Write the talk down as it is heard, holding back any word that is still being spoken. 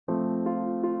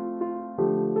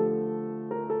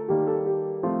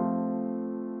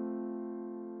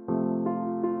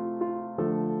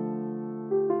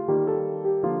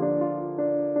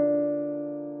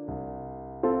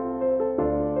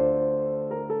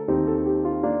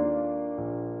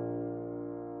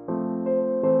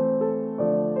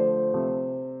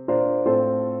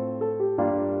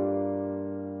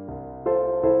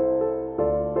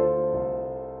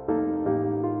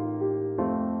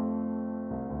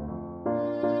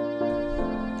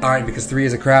All right, because 3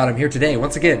 is a crowd, I'm here today,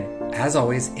 once again, as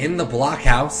always, in the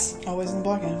Blockhouse. Always in the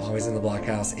Blockhouse. Always in the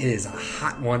Blockhouse. It is a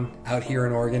hot one out here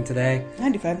in Oregon today.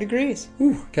 95 degrees.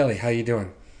 Ooh, Kelly, how you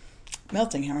doing?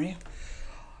 Melting, how are you?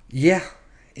 Yeah,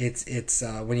 it's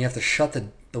when you have to shut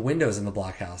the windows in the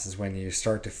Blockhouse is when you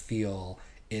start to feel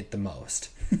it the most.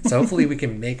 So hopefully we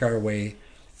can make our way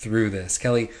through this.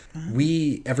 Kelly,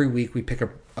 every week we pick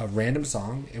a random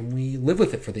song and we live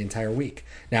with it for the entire week.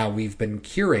 Now, we've been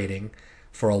curating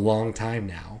for a long time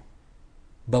now,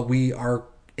 but we are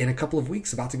in a couple of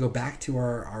weeks about to go back to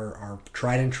our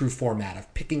tried and true format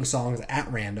of picking songs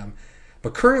at random.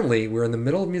 But currently we're in the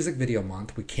middle of Music Video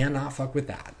Month. We cannot fuck with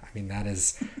that. I mean, that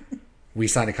is, we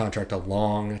signed a contract a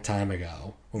long time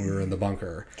ago when we were in the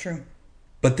bunker. True.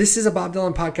 But this is a Bob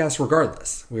Dylan podcast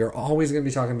regardless. We are always going to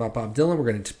be talking about Bob Dylan.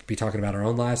 We're going to be talking about our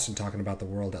own lives and talking about the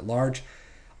world at large.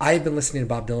 I have been listening to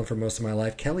Bob Dylan for most of my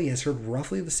life. Kelly has heard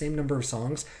roughly the same number of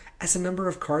songs as a number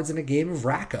of cards in a game of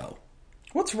Racco.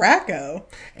 What's Racco?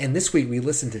 And this week we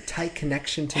listened to Tight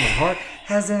Connection to My Heart.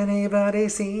 Has anybody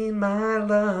seen my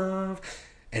love?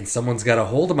 And Someone's Got a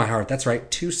Hold of My Heart. That's right,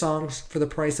 2 songs for the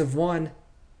price of 1.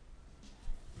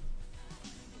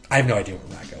 I have no idea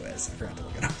what Racco is. I forgot to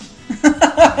look it up.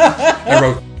 I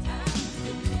wrote...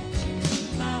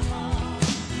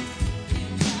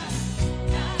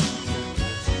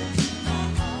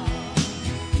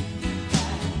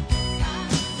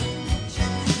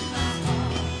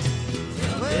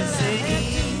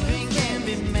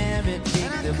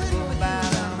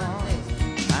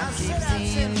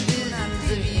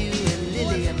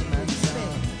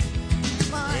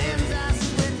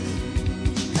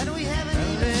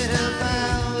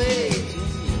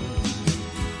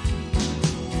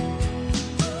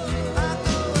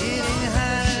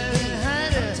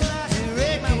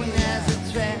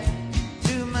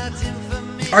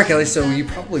 All right, Kelly, so you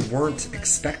probably weren't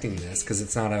expecting this because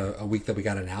it's not a week that we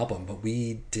got an album, but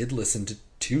we did listen to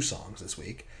 2 songs this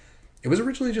week. It was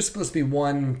originally just supposed to be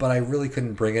 1, but I really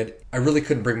couldn't bring it. I really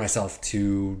couldn't bring myself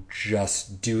to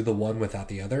just do the one without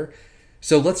the other.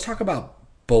 So let's talk about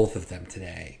both of them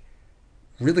today.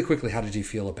 Really quickly, how did you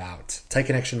feel about Tight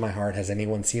Connection, My Heart, Has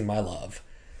Anyone Seen My Love?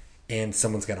 And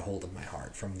Someone's Got a Hold of My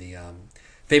Heart, from the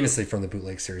famously from the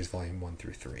Bootleg Series Volume 1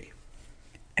 through 3.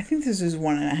 I think this is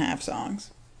 1.5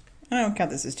 songs. I don't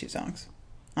count this as 2 songs,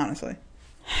 honestly.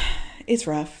 It's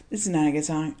rough. This is not a good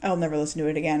song. I'll never listen to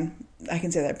it again. I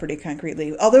can say that pretty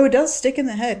concretely. Although it does stick in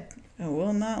the head. I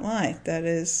will not lie.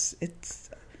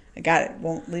 I got it.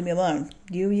 Won't leave me alone.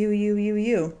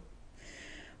 You.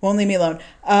 Won't leave me alone.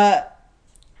 And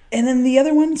then the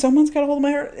other one, Someone's Got a Hold of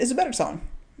My Heart, is a better song.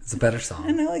 It's a better song.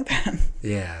 And I like that.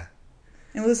 Yeah.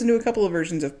 And we listened to a couple of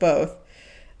versions of both.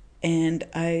 And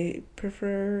I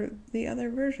prefer the other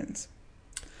versions.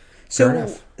 Fair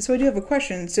enough. So I do have a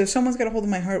question. So Someone's Got a Hold of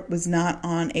My Heart was not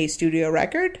on a studio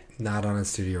record? Not on a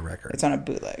studio record. It's on a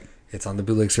bootleg. It's on the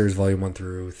Bootleg Series Volume 1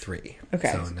 through 3.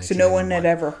 Okay. So no one had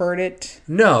ever heard it?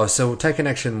 No. So Tight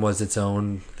Connection was its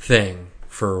own thing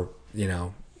for,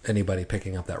 anybody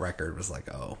picking up that record was like,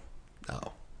 oh,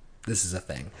 this is a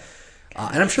thing.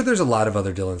 And I'm sure there's a lot of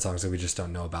other Dylan songs that we just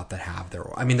don't know about that have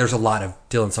there's a lot of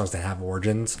Dylan songs that have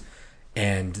origins,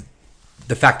 and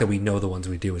the fact that we know the ones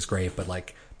we do is great,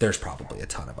 but there's probably a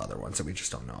ton of other ones that we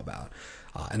just don't know about.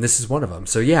 And this is one of them.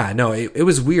 So yeah, no, it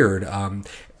was weird.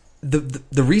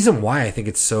 The reason why I think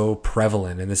it's so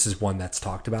prevalent, and this is one that's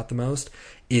talked about the most,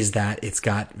 is that it's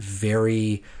got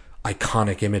very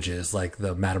iconic images like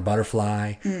the Madame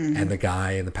Butterfly and the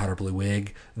guy in the powder blue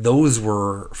wig. Those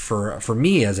were, for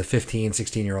me as a 15,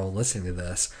 16-year-old listening to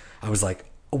this, I was like,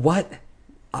 what?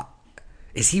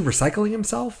 Is he recycling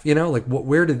himself?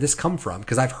 Where did this come from?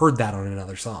 Because I've heard that on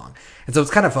another song. And so it's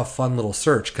kind of a fun little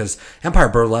search, because Empire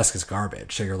Burlesque is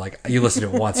garbage. So you're like, you listen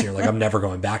to it once and you're like, I'm never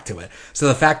going back to it. So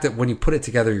the fact that when you put it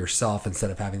together yourself instead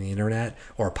of having the internet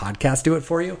or a podcast do it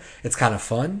for you, it's kind of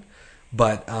fun.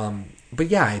 But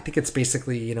yeah, I think it's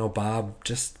basically, Bob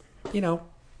just,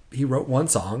 he wrote one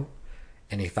song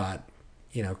and he thought,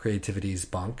 creativity's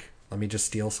bunk. Let me just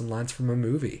steal some lines from a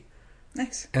movie.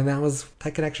 Nice. And that was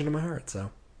Tight Connection to My Heart.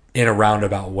 So in a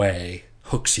roundabout way,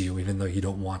 hooks you even though you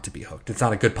don't want to be hooked. It's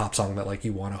not a good pop song that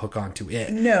you want to hook onto it.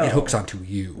 No. It hooks onto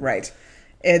you. Right.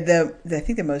 And I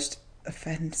think the most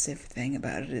offensive thing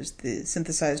about it is the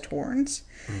synthesized horns.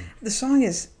 The song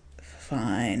is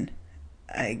fine,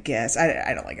 I guess.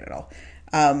 I don't like it at all.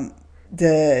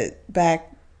 The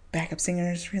backup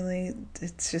singers, really,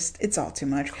 it's all too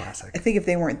much. Classic. I think if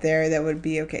they weren't there, that would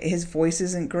be okay. His voice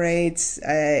isn't great.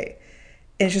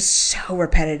 It's just so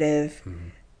repetitive,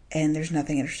 and there's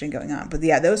nothing interesting going on. But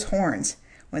yeah, those horns,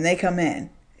 when they come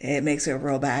in, it makes it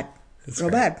real bad. Real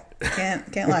bad.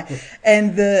 Can't lie.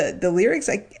 And the lyrics,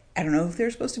 I don't know if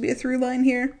there's supposed to be a through line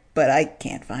here, but I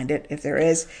can't find it. If there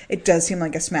is, it does seem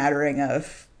like a smattering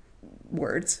of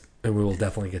words. And we will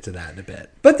definitely get to that in a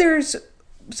bit. But there's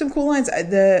some cool lines.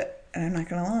 And I'm not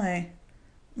going to lie,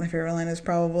 my favorite line is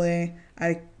probably,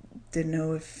 I didn't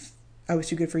know if I was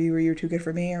too good for you or you were too good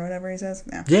for me, or whatever he says.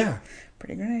 Yeah.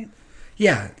 Pretty great.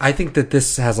 Yeah, I think that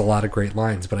this has a lot of great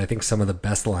lines, but I think some of the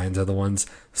best lines are the ones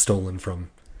stolen from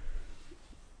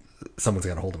Someone's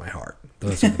Got a Hold of My Heart.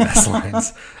 Those are the best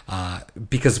lines.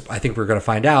 Because I think we're going to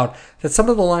find out that some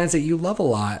of the lines that you love a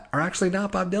lot are actually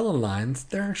not Bob Dylan lines.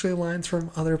 They're actually lines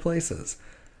from other places.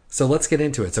 So let's get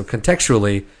into it. So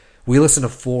contextually, we listen to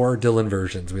 4 Dylan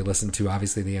versions. We listen to,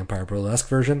 obviously, the Empire Burlesque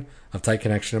version of Tight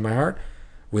Connection in My Heart.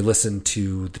 We listened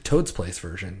to the Toad's Place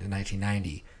version in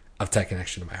 1990 of Tight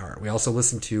Connection in My Heart. We also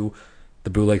listened to the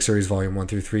Bootleg Series Volume 1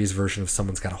 through 3's version of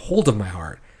Someone's Got a Hold of My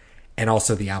Heart, and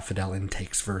also the Outfidel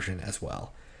Intakes version as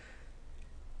well.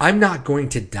 I'm not going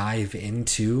to dive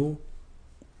into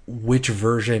which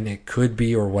version it could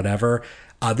be or whatever.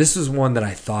 This was one that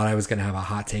I thought I was going to have a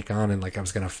hot take on and like I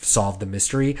was going to solve the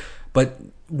mystery. But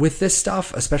with this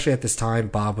stuff, especially at this time,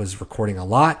 Bob was recording a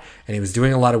lot and he was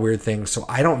doing a lot of weird things. So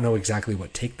I don't know exactly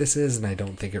what take this is, and I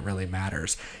don't think it really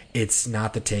matters. It's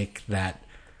not the take that,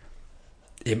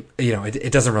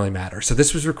 it doesn't really matter. So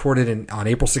this was recorded on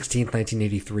April 16th,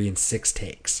 1983 in 6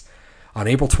 takes. On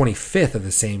April 25th of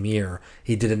the same year,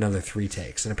 he did another 3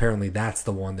 takes. And apparently that's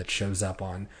the one that shows up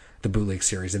on the Bootleg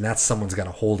Series, and that's Someone's Got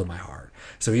a Hold of My Heart.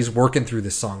 So he's working through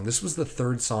this song. This was the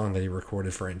 3rd song that he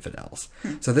recorded for Infidels.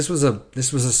 So this was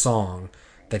a song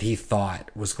that he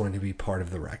thought was going to be part of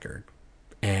the record.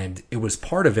 And it was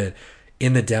part of it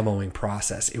in the demoing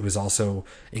process. It was also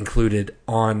included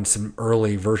on some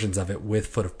early versions of it with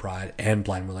Foot of Pride and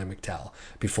Blind Willie McTell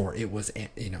before it was,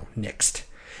 nixed.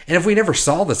 And if we never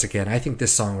saw this again, I think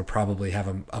this song would probably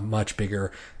have a much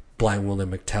bigger Blind Willie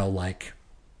McTell-like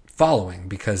following,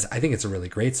 because I think it's a really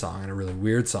great song and a really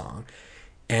weird song.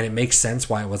 And it makes sense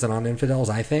why it wasn't on Infidels,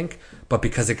 I think. But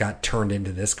because it got turned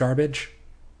into this garbage,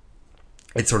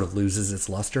 it sort of loses its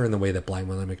luster in the way that Blind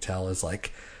Willie McTell is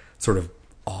like sort of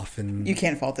often. You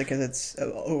can't fault it because it's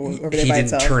over there he by didn't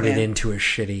itself, turn it into a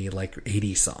shitty like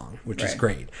 80s song, which is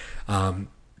great.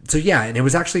 So yeah, and it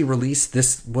was actually released.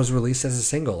 This was released as a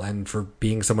single, and for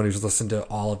being someone who's listened to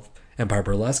all of Empire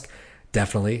Burlesque,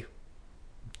 definitely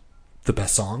the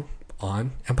best song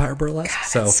on Empire Burlesque.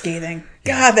 God, that's scathing.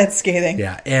 God, that's scathing.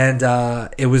 Yeah,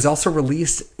 and it was also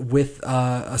released with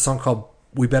a song called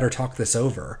 "We Better Talk This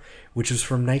Over," which was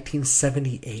from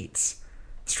 1978's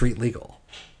Street Legal.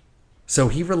 So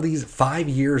he released 5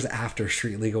 years after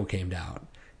Street Legal came out.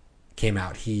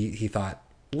 He thought,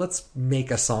 let's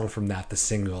make a song from that, the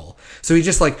single. So he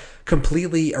just like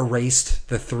completely erased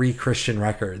the 3 Christian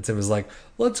records and was like,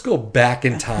 let's go back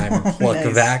in time and pluck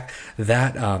Nice.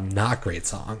 that not great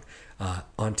song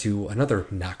onto another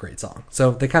not great song.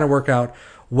 So they kind of work out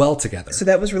well together. So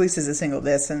that was released as a single,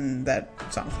 this and that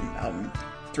song from the album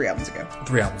 3 albums ago.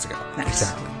 3 albums ago. Nice.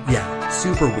 Exactly. Yeah.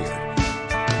 Super weird.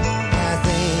 I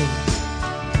think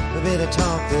we better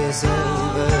talk this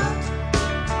over.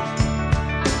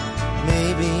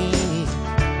 Maybe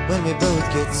when we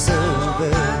both get sober,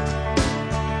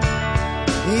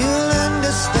 you'll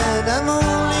understand I'm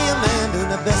only a man doing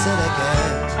the best that I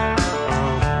can.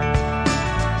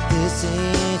 This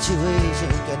situation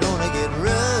can only get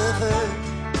rougher.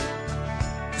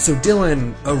 So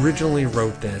Dylan originally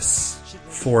wrote this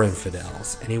for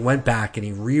Infidels, and he went back and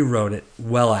he rewrote it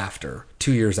well after,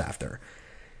 2 years after.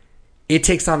 It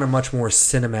takes on a much more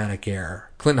cinematic air.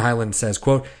 Clinton Highland says,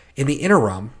 quote, in the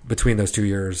interim between those 2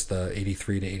 years, the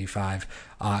 83 to 85,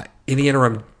 in the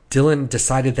interim, Dylan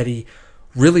decided that he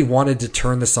really wanted to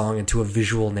turn the song into a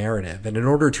visual narrative. And in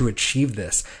order to achieve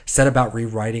this, set about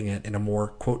rewriting it in a more,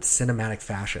 quote, cinematic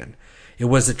fashion. It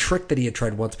was a trick that he had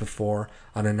tried once before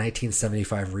on a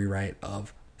 1975 rewrite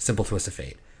of Simple Twist of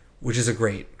Fate, which is a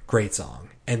great, great song.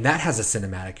 And that has a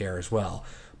cinematic air as well,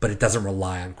 but it doesn't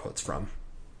rely on quotes from,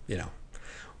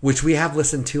 which we have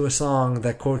listened to a song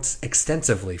that quotes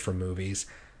extensively from movies.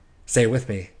 Say it with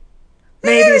me.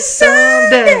 Maybe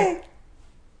someday.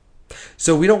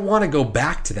 So we don't want to go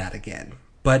back to that again.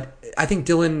 But I think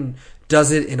Dylan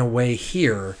does it in a way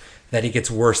here that he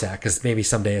gets worse at, because maybe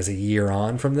someday is a year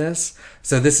on from this.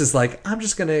 So this is like, I'm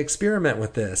just going to experiment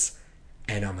with this,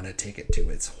 and I'm going to take it to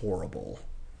its horrible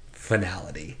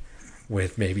finality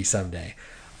with Maybe Someday.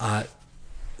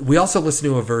 We also listen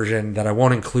to a version that I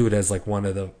won't include as like one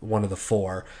of the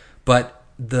 4, but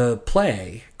the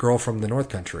play Girl from the North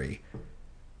Country,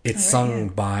 it's sung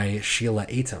by Sheila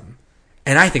Atom,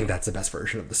 and I think that's the best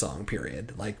version of the song.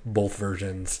 Period. Like both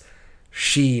versions,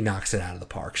 she knocks it out of the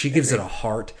park. She gives it a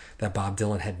heart that Bob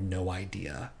Dylan had no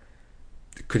idea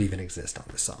could even exist on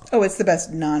this song. Oh, it's the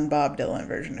best non-Bob Dylan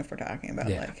version if we're talking about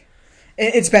Yeah. like...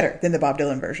 It's better than the Bob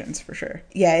Dylan versions, for sure.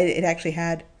 Yeah, it actually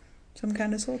had some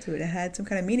kind of soul to it. It had some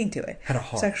kind of meaning to it. Had a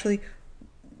heart. It's actually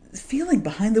feeling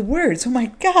behind the words. Oh my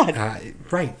God.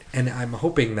 Right. And I'm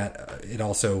hoping that it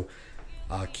also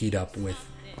keyed up with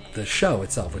the show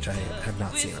itself, which I have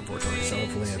not seen, unfortunately. So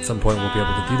hopefully at some point we'll be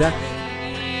able to do that.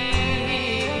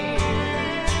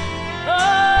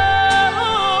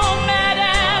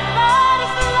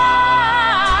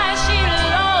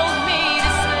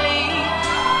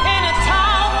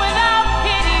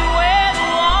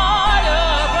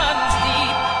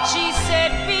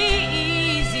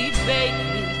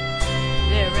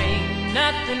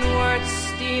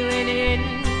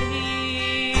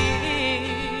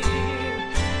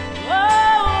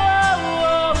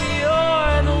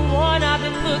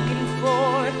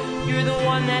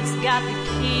 Got the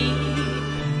key,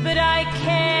 but I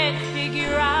can't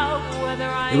figure out whether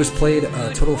It was played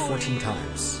a total of 14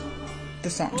 times.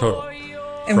 The song. Total.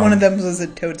 And one of them was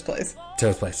at Toad's Place.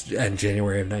 Toad's Place in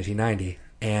January of 1990.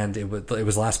 And it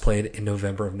was last played in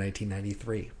November of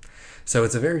 1993. So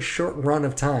it's a very short run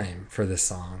of time for this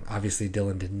song. Obviously,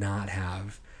 Dylan did not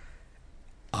have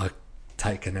a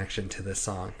tight connection to this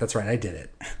song. That's right, I did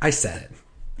it. I said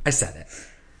it.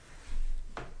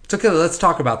 Okay, let's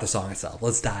talk about the song itself.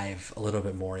 Let's dive a little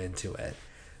bit more into it.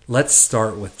 Let's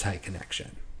start with Tight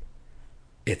Connection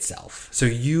itself. So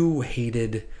you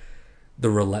hated the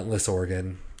relentless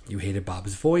organ. You hated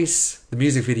Bob's voice. The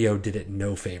music video did it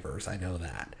no favors. I know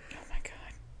that. Oh my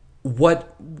God.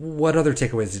 What other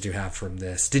takeaways did you have from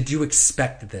this? Did you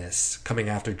expect this coming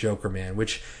after Joker Man,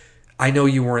 which I know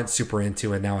you weren't super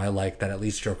into, and now I like that at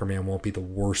least Joker Man won't be the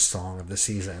worst song of the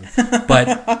season.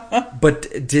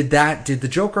 But did the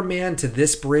Joker Man to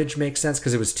this bridge make sense?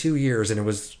 Because it was 2 years and it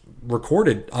was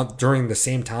recorded during the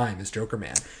same time as Joker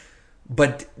Man.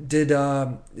 But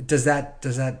does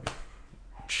that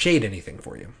shade anything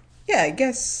for you? Yeah, I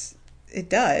guess it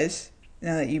does.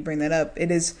 Now that you bring that up,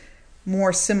 it is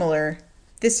more similar.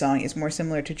 This song is more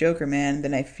similar to Joker Man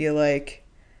than I feel like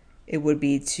it would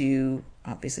be to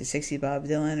obviously 60s Bob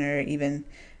Dylan or even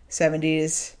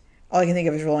 70s. All I can think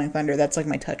of is Rolling Thunder. That's like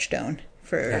my touchstone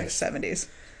for 70s.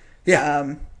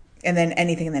 Yeah. And then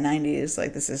anything in the 90s,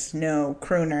 like this is no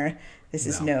crooner. This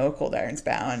is no Cold Iron's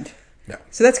Bound. No.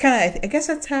 So that's kind of, I guess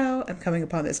that's how I'm coming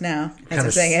upon this now. As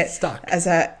I'm saying it, stuck. as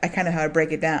I kind of how I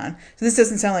break it down. So this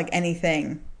doesn't sound like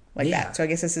anything like that. So I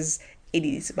guess this is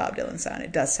 80s Bob Dylan sound.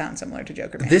 It does sound similar to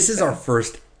Joker Man. This is our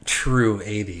first true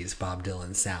 80s Bob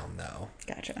Dylan sound, though.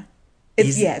 Gotcha.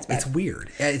 It's bad. It's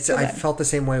weird. I felt the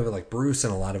same way with like Bruce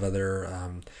and a lot of other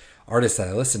artists that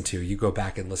I listen to. You go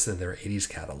back and listen to their 80s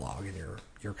catalog and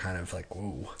you're kind of like,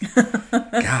 whoa.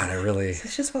 God,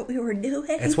 it's just what we were doing.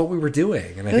 It's what we were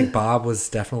doing. And I think Bob was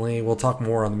definitely, we'll talk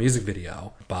more on the music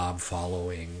video, Bob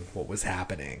following what was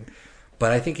happening.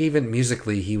 But I think even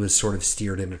musically, he was sort of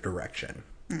steered in a direction,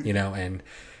 you know, and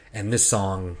this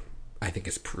song, I think,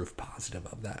 is proof positive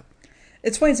of that.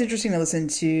 It's why it's interesting to listen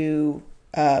to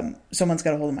Someone's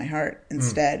Got a Hold of My Heart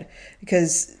instead,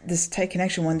 because this Tight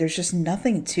Connection one, there's just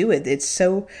nothing to it. It's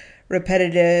so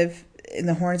repetitive, and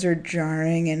the horns are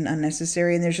jarring and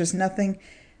unnecessary, and there's just nothing.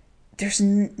 There's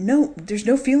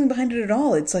no feeling behind it at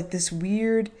all. It's like this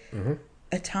weird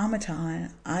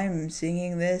automaton. I'm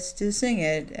singing this to sing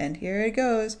it, and here it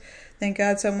goes. Thank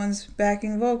God someone's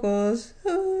backing vocals,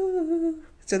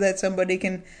 so that somebody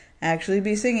can actually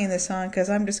be singing this song, because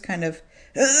I'm just kind of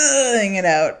it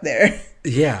out there.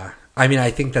 Yeah. I mean,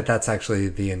 I think that's actually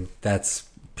that's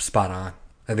spot on.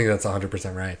 I think that's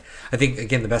 100% right. I think,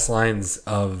 again, the best lines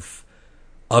of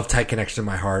Tight Connection in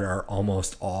My Heart are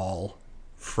almost all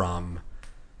from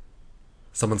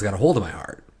Someone's Got a Hold of My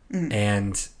Heart.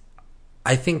 And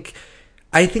I think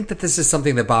that this is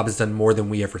something that Bob has done more than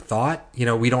we ever thought. You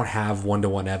know, we don't have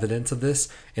one-to-one evidence of this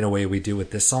in a way we do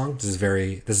with this song.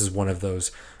 This is one of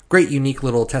those great, unique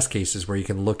little test cases where you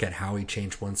can look at how he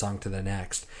changed one song to the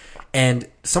next. And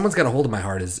Someone's Got a Hold of My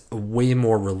Heart is a way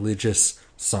more religious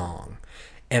song,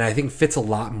 and I think fits a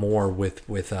lot more with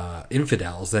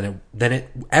Infidels than it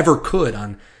ever could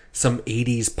on some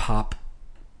 80s pop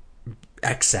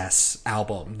excess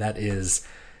album that is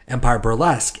Empire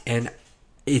Burlesque. And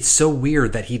it's so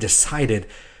weird that he decided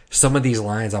some of these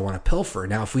lines I want to pilfer.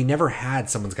 Now, if we never had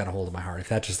Someone's Got a Hold of My Heart, if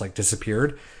that just like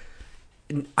disappeared,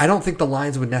 I don't think the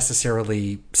lines would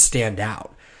necessarily stand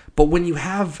out. But when you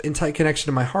have In Tight Connection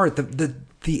to My Heart,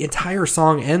 the entire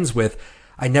song ends with,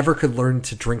 I never could learn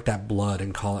to drink that blood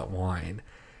and call it wine,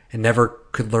 and never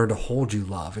could learn to hold you,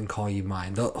 love, and call you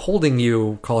mine. The holding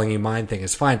you, calling you mine thing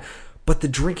is fine, But the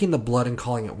drinking the blood and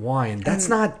calling it wine, that's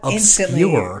not Instantly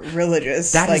obscure.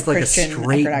 religious. That is like Christian a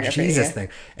straight iconography, Jesus yeah. thing.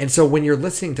 And so when you're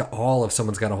listening to all of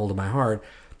Someone's Got a Hold of My Heart,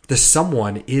 the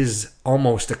someone is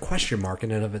almost a question mark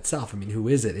in and of itself. I mean, who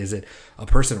is it? Is it a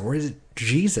person or is it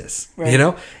Jesus? Right. You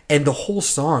know? And the whole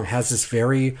song has this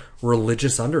very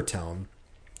religious undertone,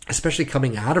 especially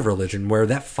coming out of religion, where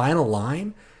that final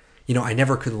line, you know, I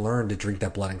never could learn to drink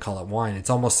that blood and call it wine. It's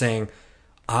almost saying,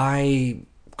 I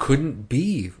couldn't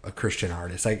be a Christian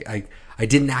artist. I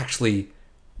didn't actually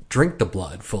drink the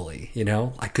blood fully, you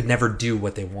know? I could never do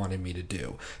what they wanted me to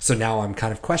do. So now I'm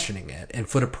kind of questioning it. And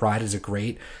Foot of Pride is a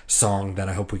great song that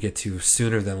I hope we get to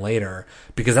sooner than later,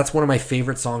 because that's one of my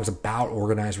favorite songs about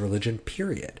organized religion,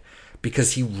 period.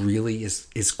 Because he really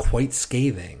is quite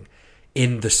scathing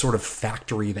in the sort of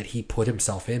factory that he put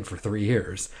himself in for 3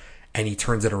 years. And he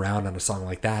turns it around on a song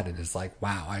like that and is like,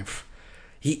 wow,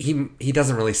 he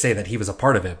doesn't really say that he was a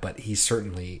part of it, but he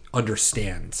certainly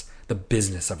understands the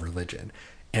business of religion.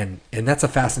 And that's a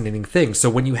fascinating thing. So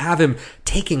when you have him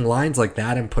taking lines like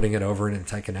that and putting it over in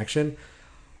Tight Connection,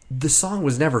 the song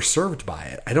was never served by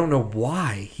it. I don't know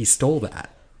why he stole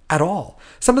that at all.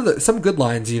 Some good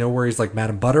lines, you know, where he's like,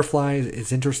 Madam Butterfly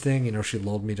is interesting. You know, she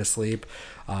lulled me to sleep.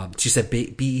 She said,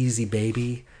 be easy,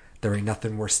 baby. There ain't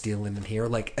nothing worth stealing in here.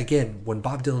 Like, again, when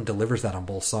Bob Dylan delivers that on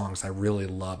both songs, I really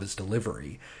love his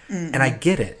delivery. Mm-hmm. And I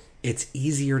get it. It's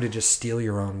easier to just steal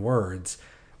your own words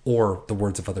or the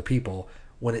words of other people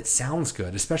when it sounds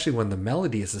good, especially when the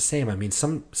melody is the same. I mean,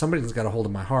 Somebody's Got a Hold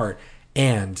of My Heart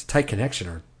and Tight Connection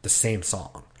are the same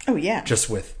song. Oh, yeah.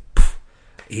 Just with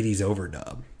 80s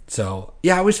overdub. So,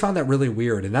 yeah, I always found that really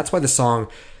weird. And that's why the song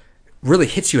really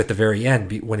hits you at the very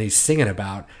end when he's singing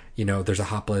about, you know, there's a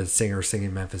hot-blooded singer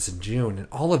singing Memphis in June. And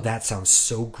all of that sounds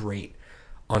so great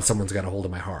on Someone's Got a Hold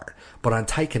of My Heart. But on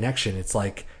Tight Connection, it's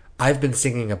like I've been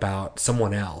singing about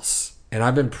someone else. And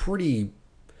I've been pretty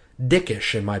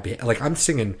dickish in my behavior. Like, I'm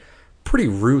singing pretty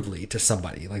rudely to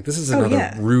somebody. Like, this is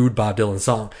another rude Bob Dylan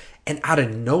song. And out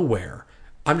of nowhere,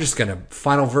 I'm just going to,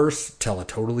 final verse, tell a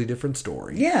totally different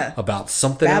story. Yeah. About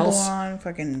something else. Babylon,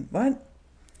 fucking what?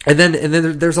 And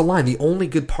then there's a line. The only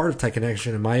good part of Tight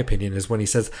Connection, in my opinion, is when he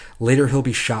says, later he'll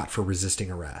be shot for resisting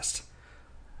arrest.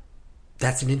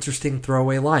 That's an interesting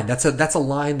throwaway line. That's a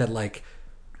line that, like,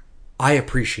 I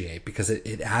appreciate because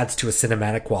it adds to a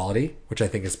cinematic quality, which I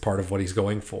think is part of what he's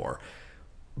going for.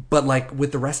 But, like,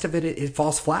 with the rest of it, it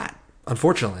falls flat,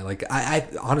 unfortunately. Like, I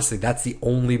honestly, that's the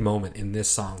only moment in this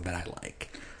song that I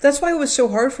like. That's why it was so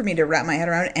hard for me to wrap my head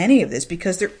around any of this,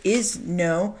 because there is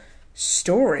no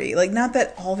story. Like, not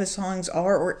that all of his songs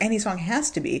are, or any song has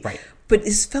to be. Right. But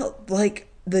it's felt like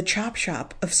the chop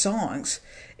shop of songs.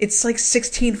 It's like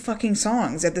 16 fucking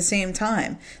songs at the same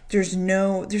time. There's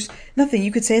nothing.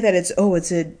 You could say that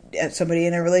it's somebody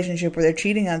in a relationship where they're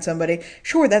cheating on somebody.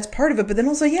 Sure, that's part of it. But then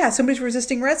also, yeah, somebody's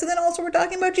resisting arrest. And then also we're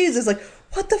talking about Jesus. Like,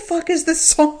 what the fuck is this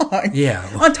song? Yeah.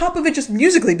 On top of it just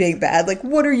musically being bad. Like,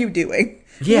 what are you doing?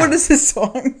 Yeah. What is this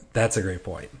song? That's a great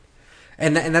point.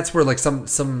 And that's where, like,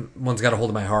 Someone's Got a Hold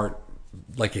of My Heart,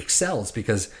 like, excels,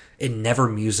 because it never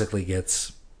musically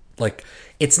gets, like,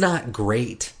 it's not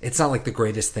great. It's not like the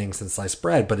greatest thing since sliced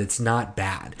bread, but it's not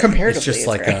bad. Comparatively, it's just it's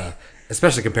like great.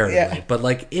 especially comparatively. Yeah. But,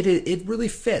 like, it really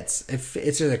fits.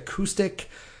 It's an acoustic,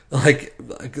 like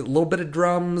a little bit of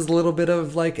drums, a little bit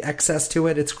of, like, excess to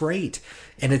it. It's great,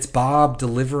 and it's Bob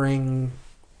delivering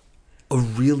a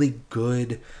really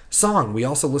good song. We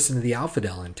also listened to the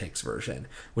Alfidel Intakes version,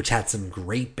 which had some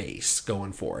great bass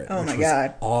going for it. Oh which my was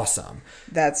God. Awesome.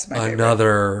 That's my favorite.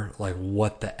 Another, like,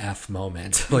 what the F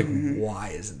moment. Like,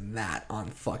 why isn't that on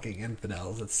fucking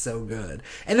Infidels? It's so good.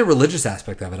 And the religious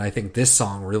aspect of it, I think this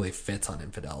song really fits on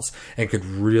Infidels and could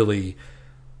really,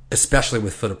 especially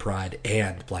with Foot of Pride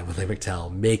and Blind Willie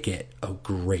McTell, make it a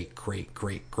great, great,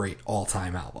 great, great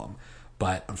all-time album.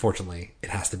 But unfortunately,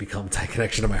 it has to become Tight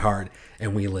Connection to my heart,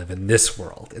 and we live in this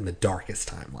world, in the darkest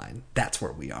timeline. That's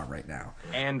where we are right now.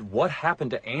 And what happened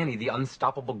to Annie, the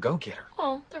unstoppable go-getter?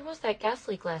 Oh, there was that gas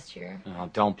leak last year. Oh,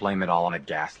 don't blame it all on a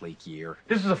gas leak year.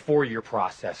 This is a 4-year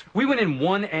process. We went in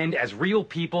one end as real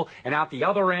people, and out the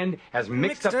other end as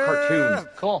mixed-up cartoons.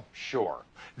 Cool. Sure.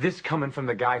 This coming from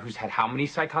the guy who's had how many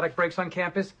psychotic breaks on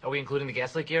campus? Are we including the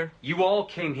gas leak year? You all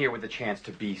came here with a chance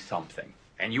to be something,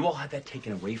 and you all had that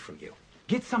taken away from you.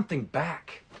 Get something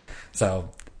back. So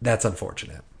that's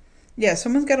unfortunate. Yeah,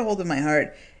 Someone's Got a Hold of My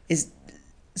Heart is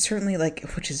certainly, like,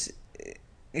 which is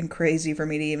crazy for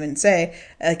me to even say,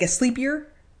 like a sleepier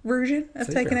version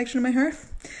of Tight Connection to My Heart.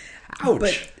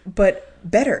 Ouch. But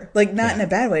better. Like, not in a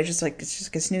bad way. It's just like a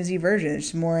snoozy version.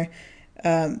 It's more,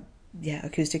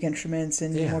 acoustic instruments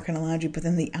and more kind of loungy. But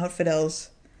then the Alfidel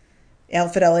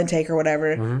Intake or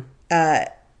whatever,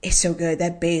 is so good.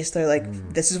 That bass, they're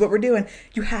like, this is what we're doing.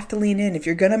 You have to lean in. If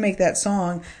you're going to make that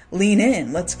song, lean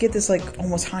in. Let's get this like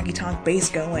almost honky-tonk bass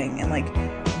going. And like,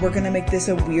 we're going to make this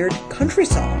a weird country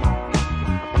song.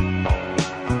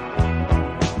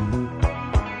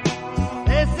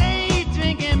 They say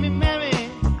drink and be merry.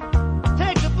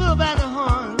 Take the bull by the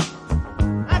horn.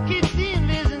 I keep seeing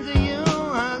visions of you,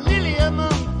 a lily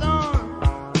among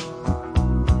thorns.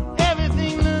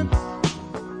 Everything looks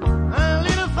a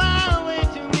little far away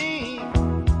to me.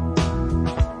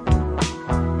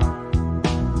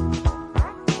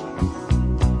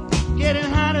 Getting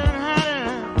harder and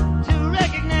harder to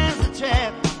recognize the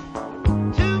trap.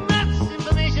 Too much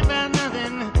information about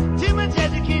nothing. Too much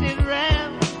educated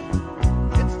rap.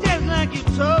 It's just like you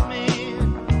told me,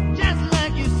 just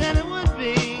like you said it would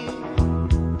be.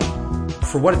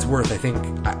 For what it's worth, I think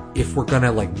if we're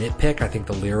gonna like nitpick, I think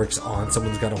the lyrics on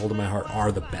 "Someone's Got a Hold of My Heart"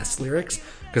 are the best lyrics,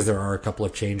 because there are a couple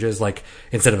of changes. Like,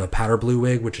 instead of a powder blue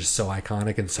wig, which is so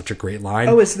iconic and such a great line,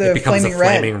 Oh, it's the it becomes flaming a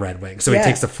red. flaming red wig. So he Yeah.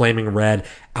 takes the flaming red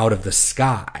out of the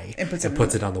sky And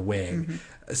puts it on the wig.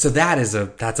 So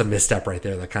that's a misstep right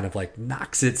there that kind of like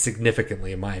knocks it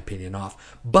significantly, in my opinion,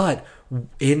 off. But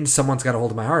in "Someone's Got a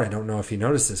Hold of My Heart," I don't know if you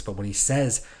noticed this, but when he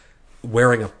says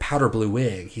wearing a powder blue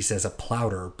wig, he says a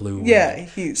plouder blue wig.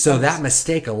 Yeah, so that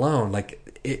mistake alone, like,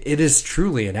 it is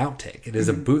truly an outtake. It is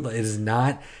a bootleg. It is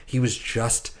not. He was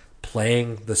just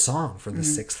playing the song for the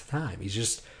sixth time. He's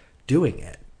just doing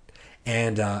it,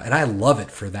 and I love it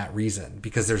for that reason,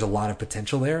 because there's a lot of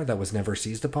potential there that was never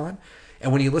seized upon.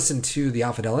 And when you listen to the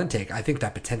Alpha Del intake, I think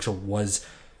that potential was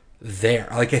there.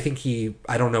 Like, I think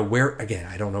I don't know where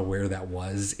that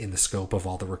was in the scope of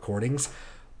all the recordings.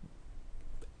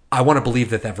 I want to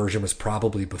believe that version was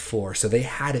probably before, so they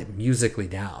had it musically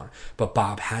down, but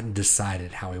Bob hadn't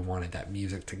decided how he wanted that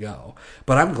music to go.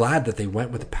 But I'm glad that they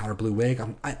went with the powder blue wig.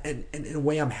 And in a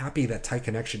way, I'm happy that Tight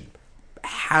Connection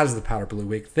has the powder blue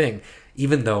wig thing,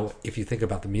 even though if you think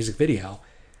about the music video,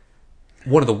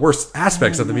 one of the worst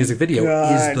aspects of the music video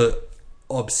is the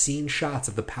obscene shots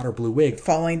of the powder blue wig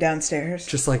Falling downstairs.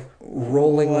 just like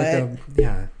rolling What?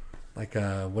 like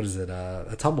a what is it,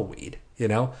 a tumbleweed, you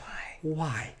know?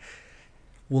 Why?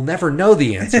 We'll never know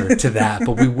the answer to that,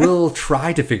 but we will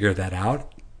try to figure that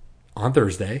out on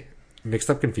Thursday. Mixed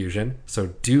Up Confusion. So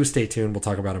do stay tuned. We'll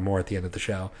talk about it more at the end of the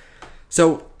show.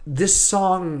 So this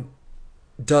song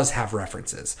does have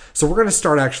references. So we're going to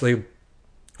start actually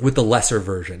with the lesser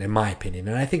version, in my opinion,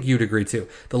 and I think you'd agree too.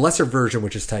 The lesser version,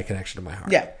 which is Tight Connection to My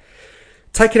Heart. Yeah.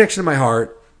 Tight Connection to My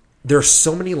Heart, there are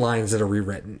so many lines that are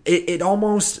rewritten. It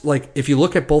almost, like, if you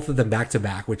look at both of them back to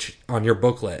back, which on your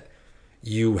booklet,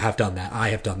 you have done that. I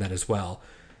have done that as well.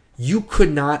 You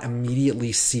could not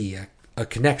immediately see a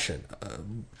connection,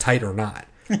 tight or not,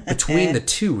 between the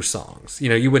two songs. You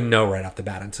know, you wouldn't know right off the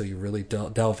bat until you really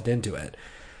delved into it.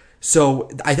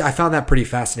 So I found that pretty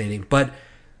fascinating. But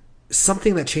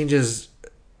something that changes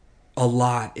a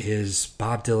lot is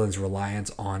Bob Dylan's reliance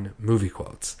on movie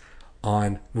quotes,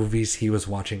 on movies he was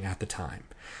watching at the time.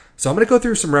 So I'm going to go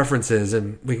through some references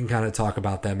and we can kind of talk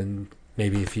about them, and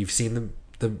maybe if you've seen the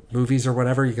movies or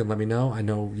whatever, you can let me know. I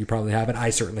know you probably haven't. I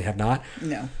certainly have not.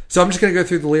 No. So I'm just going to go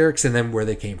through the lyrics and then where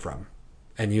they came from,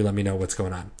 and you let me know what's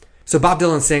going on. So Bob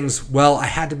Dylan sings, "Well, I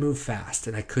had to move fast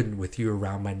and I couldn't with you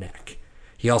around my neck."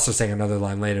 He also sang another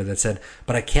line later that said,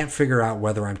 "But I can't figure out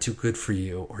whether I'm too good for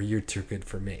you or you're too good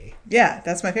for me." Yeah,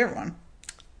 that's my favorite one.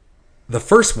 The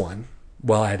first one,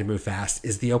 "Well, I had to move fast,"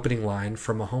 is the opening line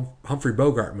from a Humphrey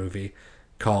Bogart movie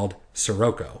called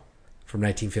Sirocco from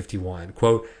 1951.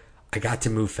 Quote, "I got to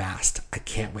move fast. I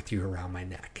can't with you around my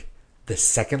neck." The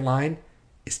second line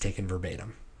is taken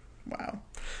verbatim. Wow.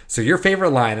 So your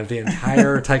favorite line of the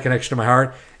entire Tight Connection to My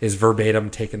Heart is verbatim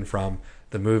taken from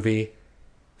the movie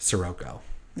Sirocco.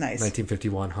 Nice.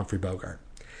 1951, Humphrey Bogart.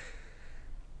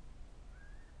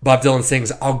 Bob Dylan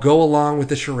sings, "I'll go along with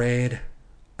the charade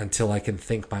until I can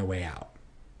think my way out."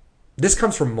 This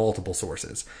comes from multiple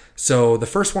sources. So the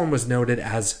first one was noted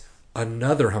as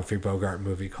another Humphrey Bogart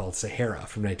movie called Sahara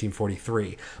from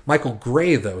 1943. Michael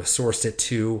Gray, though, sourced it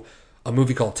to a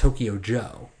movie called Tokyo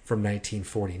Joe from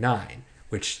 1949,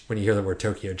 which, when you hear the word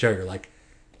Tokyo Joe, you're like,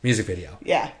 music video.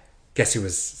 Yeah. Guess who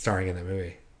was starring in that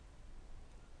movie?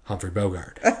 Humphrey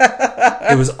Bogart.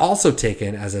 It was also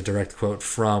taken as a direct quote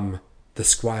from The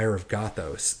Squire of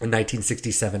Gothos, a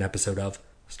 1967 episode of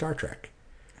Star Trek.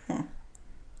 Huh.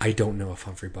 I don't know if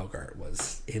Humphrey Bogart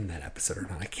was in that episode or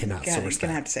not. I cannot source You're that.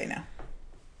 gonna have to say no.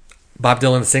 Bob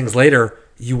Dylan sings later,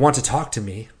 "You want to talk to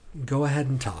me? Go ahead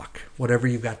and talk. Whatever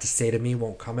you've got to say to me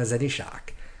won't come as any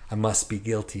shock. I must be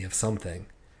guilty of something."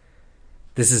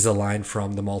 This is a line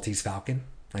from The Maltese Falcon,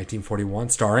 1941,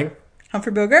 starring.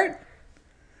 Humphrey Bogart?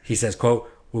 He says, quote,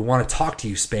 We want to talk to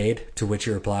you, Spade. To which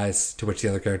the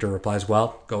other character replies,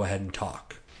 well, go ahead and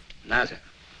talk. Now, sir,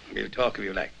 we'll talk if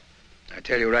you like. I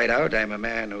tell you right out, I'm a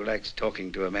man who likes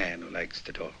talking to a man who likes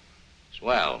to talk.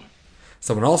 Swell.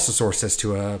 Someone also sourced this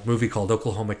to a movie called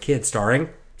Oklahoma Kid starring,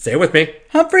 say it with me,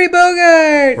 Humphrey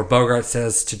Bogart. where Bogart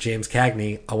says to James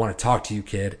Cagney, I want to talk to you,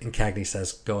 kid. And Cagney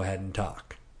says, go ahead and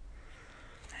talk.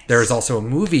 Nice. There is also a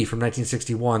movie from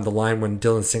 1961, the line when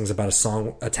Dylan sings about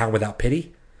a town without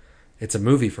pity. It's a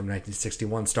movie from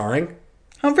 1961 starring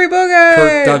Humphrey Bogart.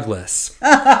 Kirk Douglas.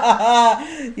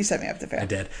 You set me up to fail. I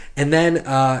did. And then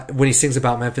when he sings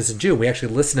about Memphis in June, we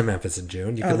actually listen to Memphis in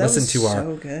June. You can listen to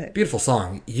our beautiful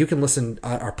song. You can listen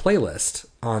our playlist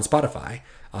on Spotify.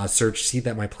 Search See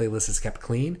That My Playlist Is Kept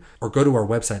Clean, or go to our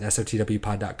website,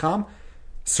 sotwpod.com.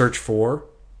 Search for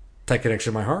Tight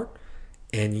Connection My Heart,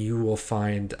 and you will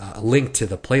find a link to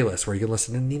the playlist where you can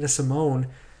listen to Nina Simone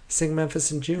sing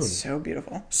Memphis in June. So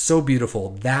beautiful. So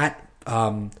beautiful. That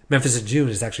Memphis in June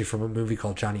is actually from a movie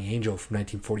called Johnny Angel from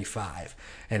 1945,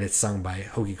 and it's sung by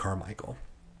Hoagy Carmichael.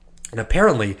 And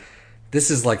apparently, this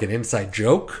is like an inside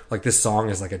joke. Like, this song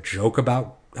is like a joke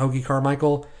about Hoagy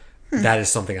Carmichael. That is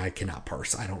something I cannot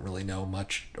parse. I don't really know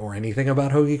much or anything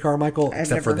about Hoagy Carmichael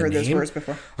except for the name. I've never heard this verse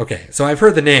before. Okay, so I've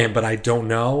heard the name, but I don't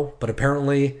know. But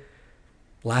apparently,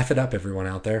 laugh it up, everyone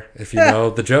out there, if you know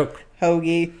the joke.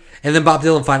 Hoagy. And then Bob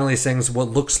Dylan finally sings What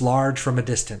Looks Large from a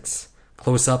Distance.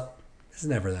 Close up is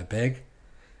never that big.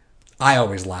 I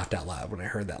always laughed out loud when I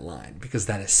heard that line because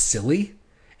that is silly.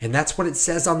 And that's what it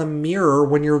says on the mirror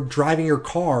when you're driving your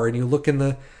car and you look in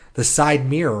the side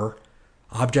mirror.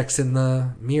 Objects in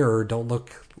the mirror don't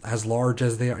look as large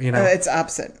as they are, you know. It's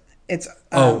opposite. It's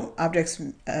objects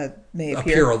may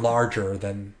appear larger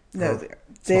than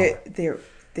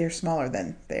they're smaller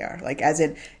than they are. Like, as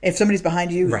in, if somebody's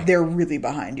behind you, right. They're really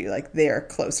behind you. Like, they are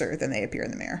closer than they appear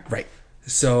in the mirror. Right.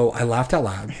 So I laughed out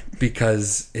loud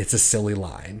because it's a silly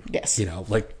line. Yes. You know,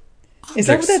 like. Is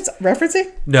that what that's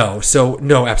referencing? No,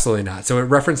 absolutely not. So it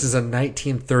references a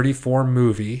 1934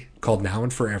 movie called Now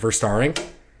and Forever starring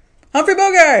Humphrey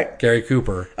Bogart. Gary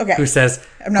Cooper. Okay. Who says,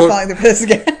 I'm not following through this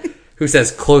again. Who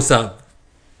says, close up,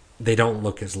 they don't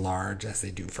look as large as they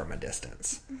do from a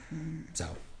distance. Mm-hmm. So,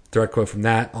 direct quote from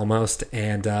that, almost.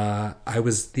 And I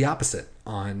was the opposite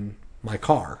on my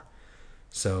car.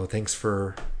 So, thanks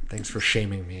for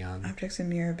shaming me on... Objects in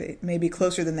mirror may be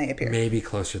closer than they appear. Maybe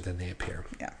closer than they appear.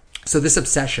 Yeah. So, this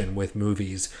obsession with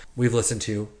movies, we've listened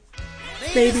to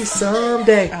Maybe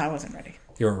Someday. I wasn't ready.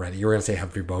 You weren't ready. You were going to say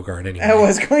Humphrey Bogart anyway. I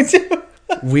was going to.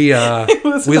 We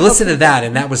listened to that,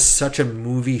 and that was such a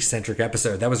movie-centric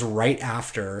episode. That was right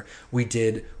after we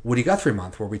did Woody Guthrie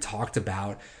Month, where we talked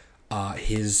about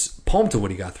his poem to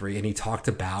Woody Guthrie, and he talked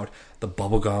about the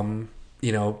bubblegum,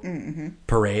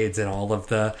 parades and all of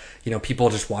the, people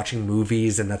just watching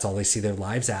movies, and that's all they see their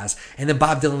lives as. And then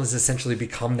Bob Dylan has essentially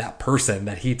become that person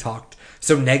that he talked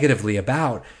so negatively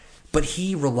about. But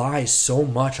he relies so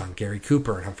much on Gary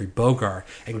Cooper and Humphrey Bogart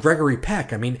and Gregory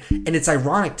Peck. I mean, and it's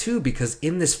ironic, too, because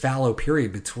in this fallow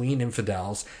period between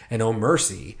Infidels and Oh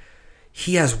Mercy,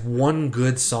 he has one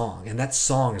good song. And that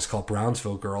song is called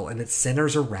Brownsville Girl. And it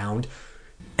centers around,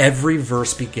 every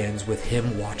verse begins with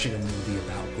him watching a movie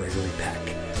about Gregory Peck.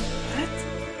 What?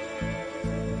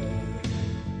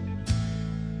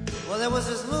 Well, there was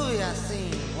this movie I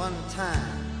seen one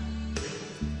time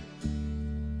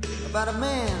about a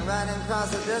man riding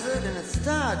across the desert, and it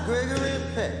starred Gregory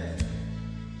Peck.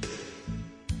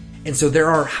 And so there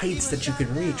are heights that you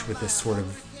can reach with this sort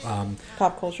of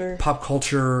pop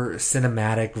culture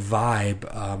cinematic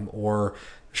vibe or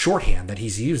shorthand that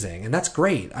he's using, and that's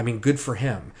great. I mean, good for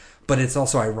him. But it's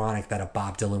also ironic that a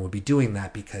Bob Dylan would be doing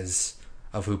that because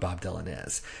of who Bob Dylan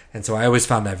is. And so I always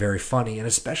found that very funny, and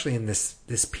especially in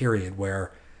this period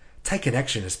where Tight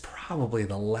Connection is probably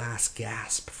the last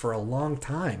gasp for a long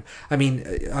time. I mean,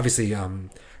 obviously,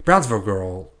 Brownsville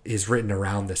Girl is written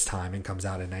around this time and comes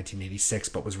out in 1986,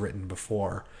 but was written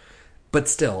before. But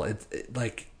still,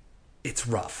 it's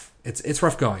rough. It's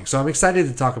rough going. So I'm excited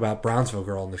to talk about Brownsville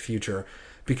Girl in the future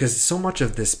because so much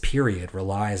of this period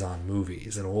relies on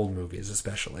movies, and old movies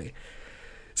especially.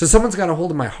 So Someone's Got a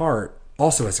Hold of My Heart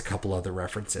also has a couple other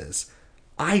references.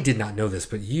 I did not know this,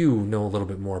 but you know a little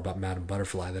bit more about Madame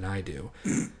Butterfly than I do.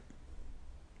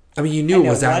 I mean, you knew it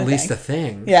was at least a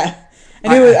thing. Yeah.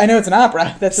 I know it's an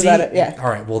opera. That's about it, yeah. All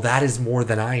right, well, that is more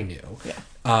than I knew.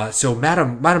 Yeah. So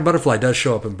Madame Butterfly does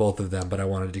show up in both of them, but I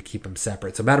wanted to keep them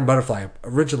separate. So Madame Butterfly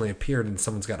originally appeared in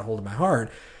Someone's Got a Hold of My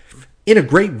Heart in a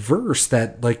great verse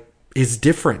that, is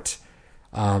different.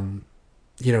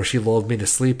 She lulled me to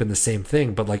sleep in the same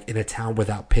thing, but, in a town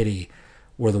without pity,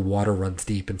 where the water runs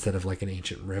deep instead of like an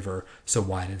ancient river, so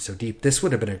wide and so deep. This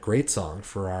would have been a great song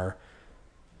for our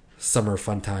summer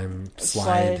fun time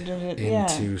slide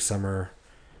yeah. into summer,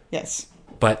 Yes.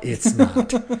 but it's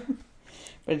not.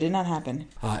 But it did not happen.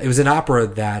 It was an opera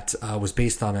that was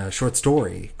based on a short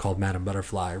story called Madame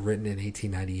Butterfly, written in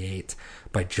 1898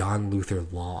 by John Luther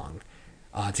Long.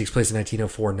 It takes place in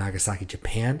 1904 in Nagasaki,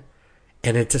 Japan,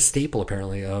 and it's a staple,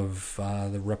 apparently, of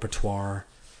the repertoire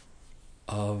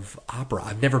of opera.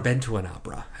 I've never been to an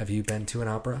opera. Have you been to an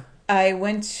opera? I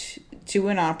went to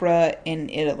an opera in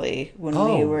Italy when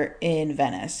we were in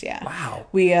Venice. Yeah. Wow.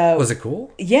 We Was it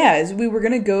cool? Yeah, we were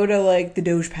gonna go to like the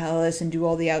Doge Palace and do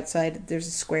all the outside. There's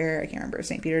a square. I can't remember.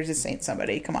 St. Peter's is Saint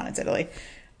somebody. Come on, it's Italy.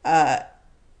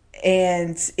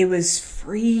 And it was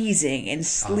freezing and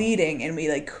sleeting, and we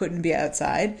like couldn't be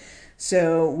outside.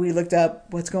 So we looked up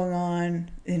what's going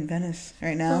on in Venice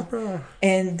right now, Opera.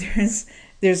 and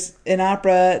there's an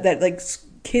opera that like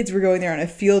kids were going there on a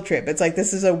field trip. It's like,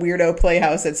 this is a weirdo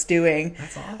playhouse that's doing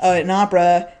an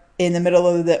opera in the middle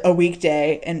of a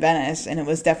weekday in Venice, and it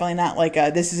was definitely not like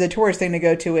this is a tourist thing to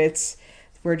go to. It's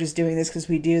we're just doing this because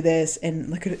we do this. And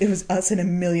look at it was us and a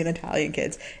million Italian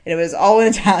kids, and it was all in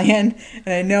Italian, and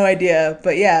I had no idea.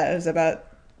 But yeah, it was about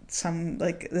some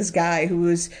like this guy who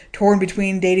was torn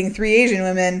between dating 3 Asian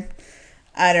women.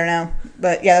 I don't know,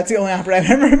 but yeah, that's the only opera I've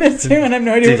ever been to, and I have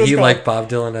no idea what Did it's he, called. like Bob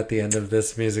Dylan at the end of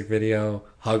this music video,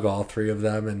 hug all 3 of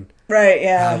them and Right,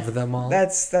 yeah. have them all?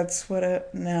 That's what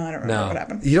no, I don't remember what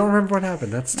happened. You don't remember what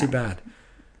happened? That's too bad.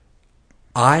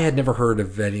 I had never heard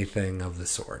of anything of the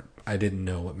sort. I didn't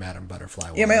know what Madame Butterfly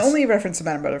was. Yeah, my only reference to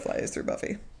Madame Butterfly is through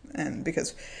Buffy. And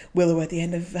because Willow at the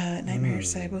end of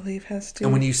Nightmares, I believe, has to...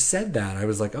 And when you said that, I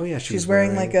was like, oh yeah, she's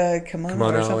wearing like a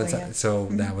kimono or something. Yeah. So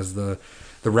that was the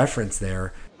reference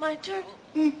there. My turn.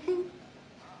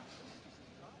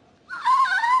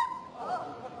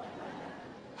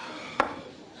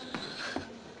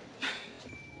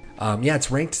 Yeah,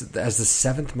 it's ranked as the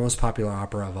 7th most popular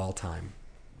opera of all time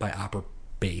by Opera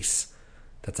Base.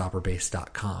 That's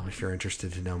operabase.com if you're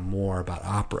interested to know more about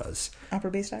operas.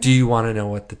 Operabase.com? Do you want to know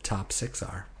what the top 6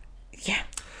 are? Yeah.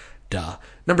 Duh.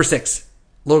 Number 6.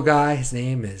 Little guy, his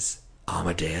name is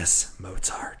Amadeus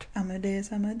Mozart. Amadeus.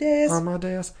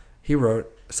 He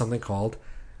wrote something called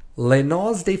Les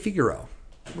Noces de Figaro.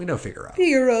 We know Figaro.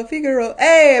 Figaro.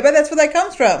 Hey, I bet that's where that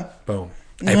comes from. Boom.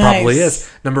 Nice. It probably is.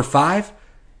 Number 5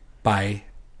 by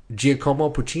Giacomo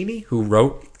Puccini, who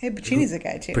wrote... Hey, Puccini's a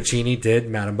guy, too. Puccini did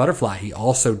Madame Butterfly. He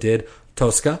also did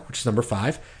Tosca, which is number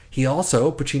 5.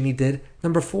 Puccini did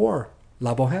number 4,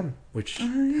 La Boheme, which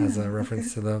has a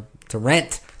reference to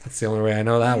Rent. That's the only way I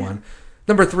know that one.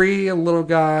 Number 3, a little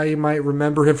guy, you might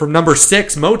remember him from number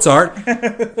 6, Mozart.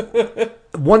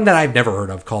 One that I've never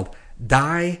heard of called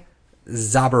Die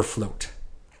Zauberflöte.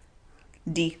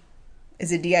 D.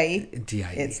 Is it D-I-E?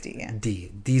 D-I-E. It's D, yeah.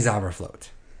 Die Zauberflöte.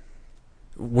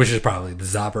 Which is probably the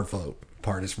Zauberflöte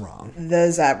part is wrong. The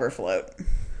Zauberflöte.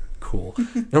 Cool.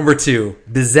 Number 2,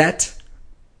 Bizet,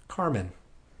 Carmen.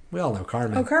 We all know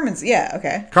Carmen. Oh, Carmen's, yeah,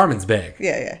 okay. Carmen's big.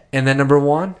 Yeah. And then number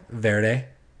 1, Verdi.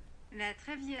 La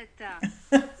Traviata.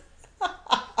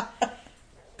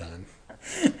 Done.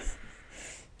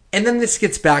 And then this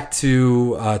gets back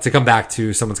to come back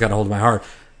to Someone's Got a Hold of My Heart.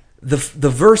 The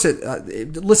verse,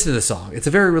 listen to the song. It's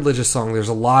a very religious song. There's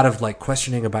a lot of like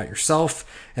questioning about yourself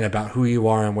and about who you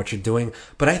are and what you're doing.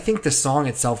 But I think the song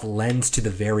itself lends to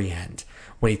the very end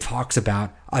when he talks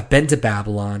about, I've been to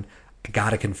Babylon, I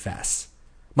gotta confess.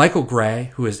 Michael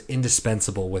Gray, who is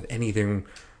indispensable with anything,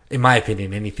 in my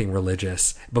opinion, anything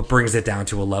religious, but brings it down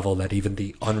to a level that even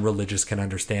the unreligious can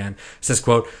understand, says,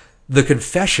 quote, the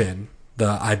confession,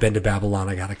 the I've been to Babylon,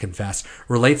 I gotta confess,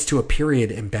 relates to a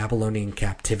period in Babylonian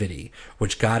captivity,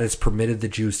 which God has permitted the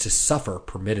Jews to suffer,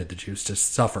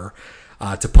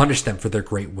 to punish them for their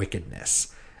great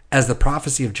wickedness, as the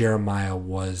prophecy of Jeremiah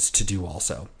was to do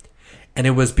also. And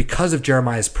it was because of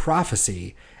Jeremiah's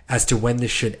prophecy as to when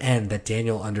this should end that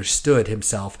Daniel understood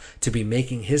himself to be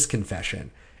making his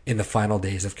confession in the final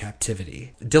days of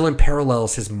captivity. Dylan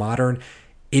parallels his modern,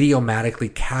 idiomatically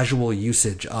casual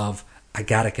usage of I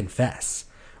gotta confess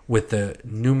with the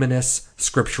numinous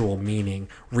scriptural meaning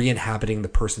re-inhabiting the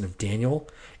person of Daniel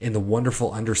in the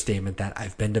wonderful understatement that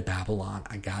I've been to Babylon,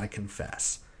 I gotta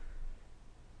confess.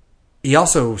 He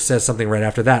also says something right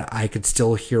after that, I could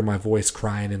still hear my voice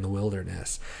crying in the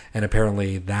wilderness. And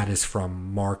apparently that is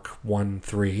from Mark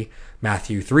 1:3,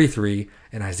 Matthew 3:3,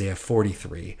 and Isaiah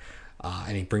 43.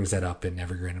 And he brings that up in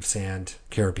Every Grain of Sand,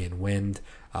 Caribbean Wind,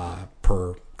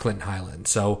 per Clinton Highland.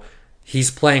 So he's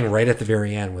playing right at the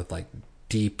very end with like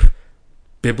deep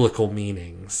biblical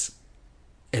meanings.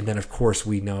 And then of course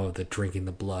we know that drinking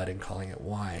the blood and calling it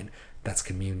wine That's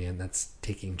communion. That's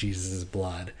taking Jesus'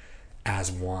 blood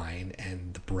as wine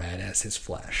and the bread as his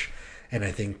flesh. And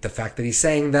I think the fact that he's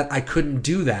saying that I couldn't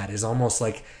do that is almost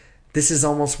like, this is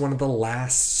almost one of the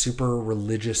last super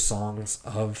religious songs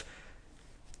of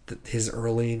his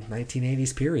early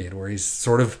 1980s period, where he's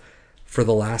sort of, for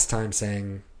the last time,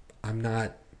 saying, I'm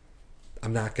not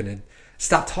going to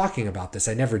stop talking about this.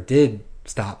 I never did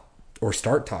stop or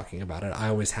start talking about it. I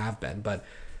always have been, but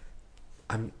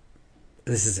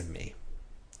this isn't me.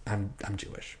 I'm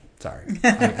Jewish. Sorry.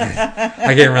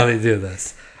 I can't really do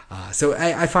this. So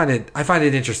I find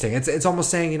it interesting. It's almost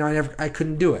saying, I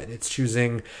couldn't do it. It's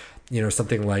choosing,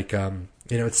 something like,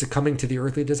 it's succumbing to the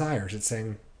earthly desires. It's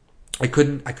saying, I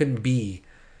couldn't be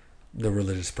the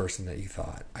religious person that you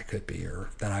thought I could be, or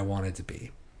that I wanted to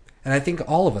be. And I think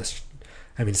all of us,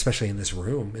 especially in this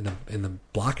room, in the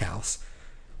blockhouse,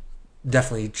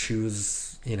 definitely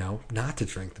choose, not to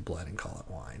drink the blood and call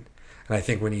it wine. And I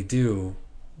think when you do,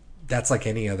 that's like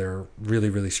any other really,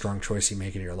 really strong choice you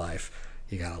make in your life.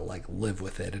 You gotta live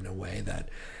with it in a way that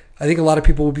I think a lot of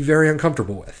people will be very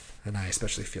uncomfortable with, and I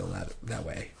especially feel that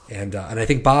way. And I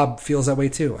think Bob feels that way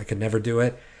too. I could never do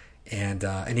it, and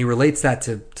he relates that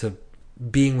to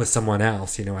being with someone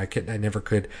else. I never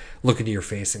could look into your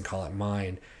face and call it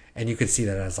mine, and you could see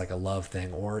that as a love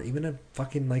thing, or even a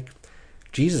fucking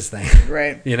Jesus thing,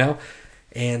 right?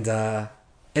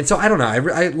 And so I don't know.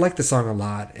 I like the song a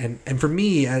lot, and for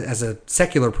me, as a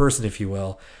secular person, if you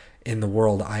will, in the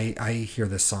world, I hear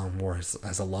this song more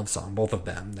as a love song, both of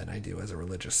them, than I do as a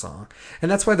religious song.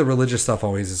 And that's why the religious stuff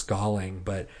always is galling,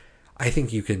 but I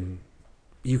think you can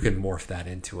morph that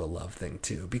into a love thing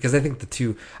too, because I think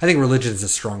religion is a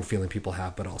strong feeling people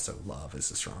have, but also love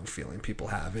is a strong feeling people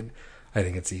have, and I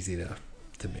think it's easy to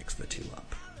mix the two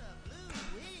up.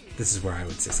 This is where I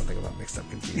would say something about mixed up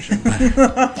confusion, but buried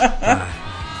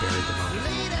the moment.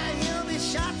 Later he'll be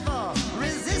shot for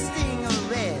resisting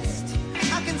arrest.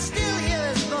 I can still hear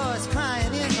his voice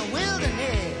crying in the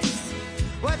wilderness.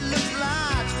 What looks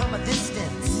large from a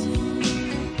distance,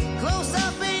 close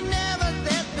up ain't never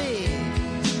that big.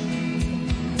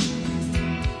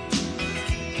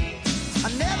 I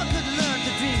never could learn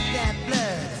to drink that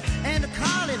blood and to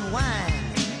call it wine.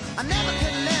 I never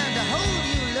could learn to hold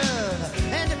you,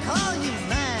 love, and to call you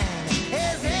mine.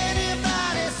 Has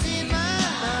anybody seen my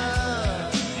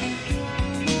love?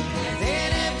 Has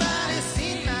anybody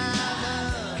seen my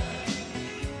love?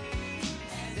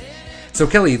 So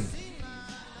Kelly,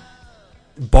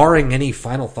 barring any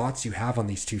final thoughts you have on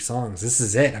these two songs, this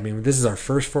is it. This is our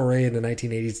first foray into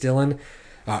 1980s Dylan.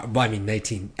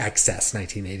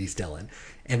 1980s Dylan.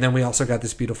 And then we also got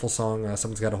this beautiful song,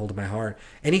 Someone's Got a Hold of My Heart.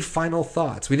 Any final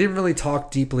thoughts? We didn't really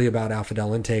talk deeply about Alpha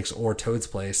Intakes or Toad's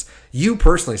Place. You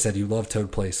personally said you love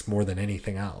Toad Place more than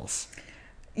anything else.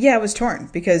 Yeah, I was torn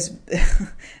because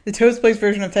the Toad's Place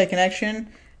version of Tight Connection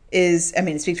is,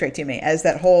 it speaks right to me, as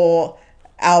that whole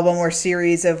album or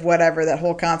series of whatever, that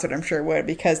whole concert I'm sure would,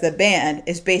 because the band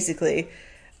is basically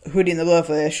Hootie and the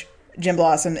Blowfish, Jim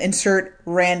Blossom, insert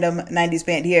random 90s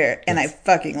band here, and I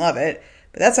fucking love it.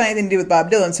 But that's not anything to do with Bob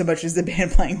Dylan so much as the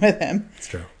band playing with him. It's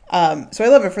true. So I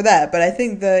love it for that. But I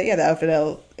think the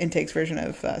Alpha Intakes version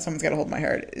of Someone's Gotta Hold My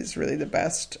Heart is really the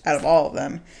best out of all of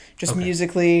them. Just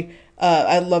musically,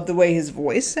 I love the way his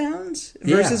voice sounds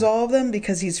versus all of them,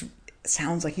 because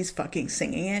sounds like he's fucking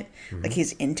singing it, like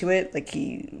he's into it, like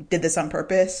he did this on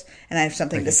purpose, and I have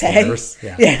something to say.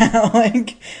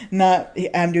 Not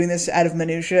I'm doing this out of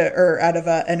minutia or out of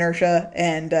inertia,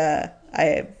 and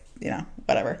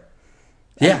whatever.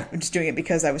 Yeah, I'm just doing it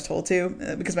because I was told to,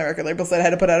 because my record label said I had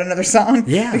to put out another song.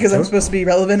 Yeah, because I'm supposed to be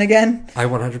relevant again. I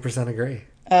 100% agree.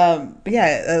 But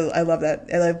yeah, I love that.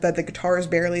 I love that the guitar is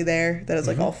barely there, that it's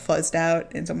all fuzzed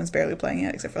out, and someone's barely playing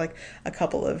it, except for a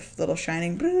couple of little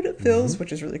shining fills,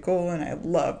 which is really cool. And I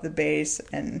love the bass,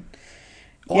 and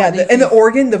the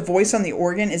organ, the voice on the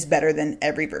organ is better than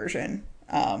every version.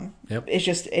 It's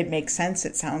just, it makes sense.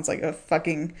 It sounds like a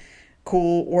fucking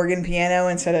cool organ piano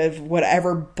instead of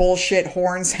whatever bullshit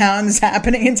horn sound is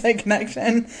happening in Tight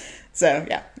Connection. So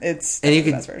yeah, it's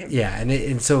the best version. Yeah,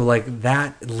 and so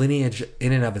that lineage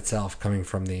in and of itself, coming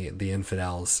from the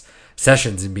Infidels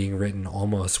sessions and being written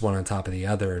almost one on top of the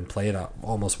other and played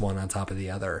almost one on top of the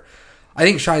other, I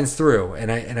think shines through.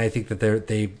 And I think that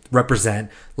they represent,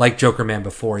 like Joker Man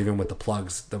before, even with the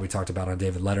plugs that we talked about on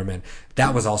David Letterman.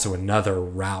 That was also another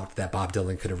route that Bob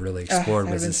Dylan could have really explored.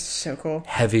 That was so cool.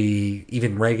 Heavy,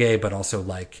 even reggae, but also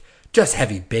just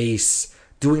heavy bass,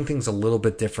 doing things a little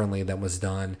bit differently than was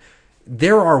done.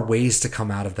 There are ways to come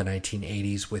out of the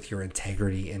 1980s with your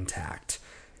integrity intact.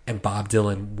 And Bob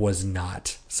Dylan was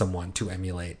not someone to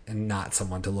emulate and not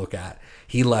someone to look at.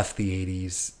 He left the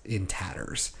 80s in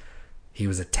tatters. He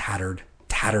was a tattered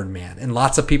man. And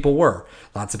lots of people were.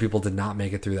 Lots of people did not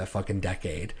make it through that fucking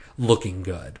decade looking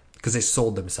good because they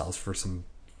sold themselves for some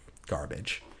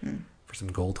garbage, for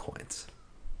some gold coins.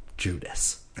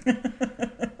 Judas.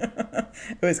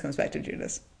 It always comes back to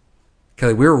Judas.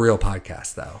 Kelly, we're a real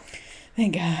podcast, though.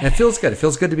 Thank God. And it feels good. It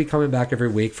feels good to be coming back every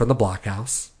week from the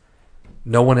Blockhouse.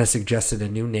 No one has suggested a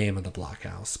new name of the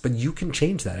Blockhouse, but you can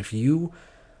change that. If you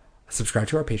subscribe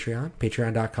to our Patreon,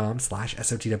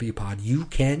 patreon.com/SOTWpod, you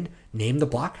can name the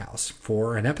Blockhouse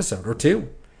for an episode or 2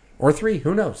 or 3.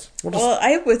 Who knows? We'll just... Well,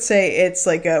 I would say it's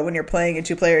like when you're playing a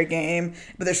 2-player game,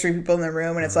 but there's 3 people in the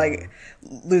room, and it's like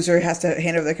loser has to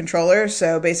hand over the controller.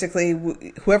 So basically,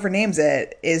 whoever names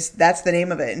it that's the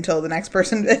name of it until the next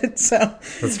person did. So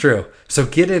that's true. So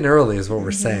get in early is what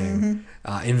we're saying.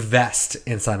 Invest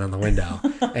in Sign on the Window,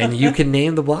 and you can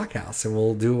name the Blockhouse, and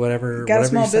we'll do whatever. Got whatever a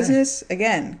small you say. business?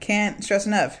 Again, can't stress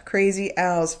enough. Crazy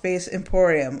Al's Space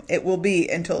Emporium. It will be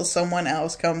until someone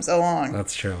else comes along.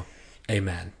 That's true.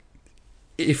 Amen.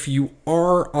 If you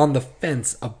are on the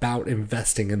fence about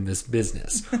investing in this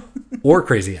business, or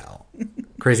Crazy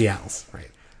Al's,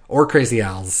 right? Or Crazy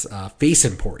Al's Face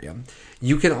Emporium,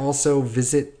 you can also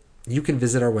visit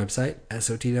our website,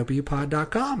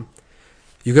 sotwpod.com.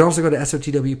 You can also go to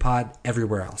SOTWpod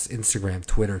everywhere else. Instagram,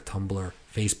 Twitter, Tumblr,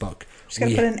 Facebook. Just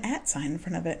gotta put an @ sign in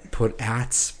front of it. Put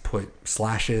ats, put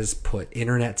slashes, put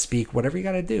internet speak, whatever you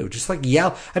gotta do. Just like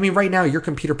yell. I mean, right now, your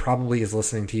computer probably is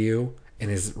listening to you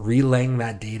and is relaying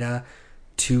that data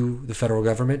to the federal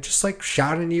government. Just like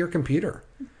shout into your computer.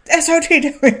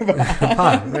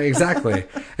 SOTW. Right, exactly.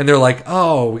 And they're like,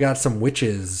 oh, we got some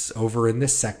witches over in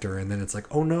this sector. And then it's like,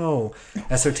 oh no,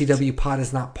 SOTW pod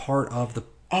is not part of the...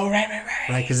 Oh, right.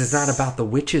 Right, because it's not about the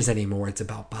witches anymore. It's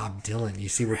about Bob Dylan. You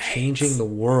see, we're changing the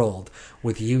world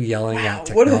with you yelling at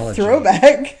technology. What a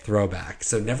throwback. Throwback.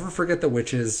 So never forget the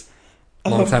witches.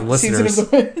 Long-time listeners. Season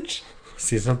of the Witch.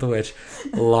 Season of the Witch.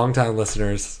 Long-time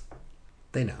listeners.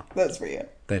 They know. That's for you.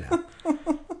 They know.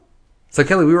 So,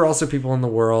 Kelly, we were also people in the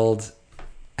world,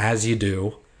 as you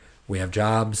do. We have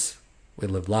jobs. We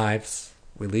live lives.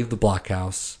 We leave the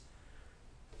Blockhouse.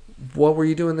 What were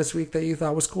you doing this week that you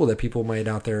thought was cool that people might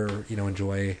out there,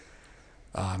 enjoy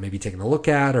maybe taking a look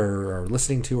at or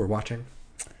listening to or watching?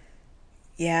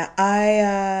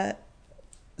 Yeah,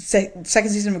 second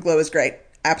season of Glow is great.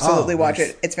 Absolutely watch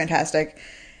it. It's fantastic.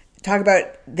 Talk about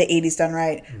the 80s done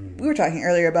right. We were talking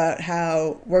earlier about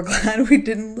how we're glad we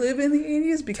didn't live in the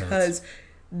 80s because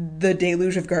the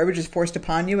deluge of garbage is forced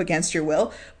upon you against your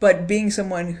will. But being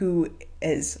someone who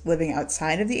is living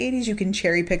outside of the 80s, you can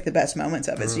cherry pick the best moments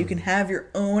of it. So you can have your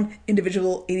own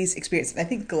individual 80s experience. And I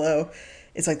think Glow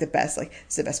is like the best. Like,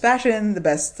 it's the best fashion, the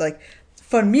best like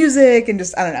fun music, and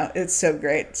just, I don't know, it's so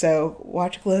great. So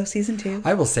watch Glow season 2.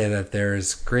 I will say that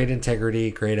there's great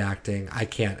integrity, great acting. I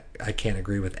can't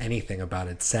agree with anything about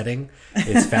its setting,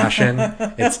 its fashion,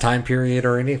 its time period,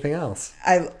 or anything else.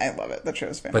 I love it. The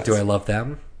show's fantastic. But do I love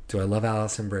them? Do I love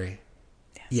Alison Brie?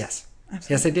 Yes.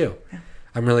 Absolutely. Yes, I do. Yeah.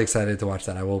 I'm really excited to watch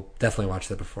that. I will definitely watch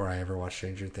that before I ever watch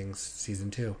Stranger Things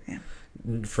season 2. Yeah.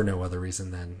 For no other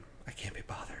reason than I can't be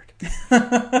bothered.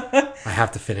 I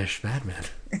have to finish Mad Men.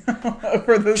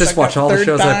 Just watch all the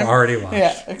shows I've already watched.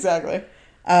 Yeah, exactly.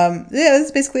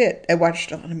 That's basically it. I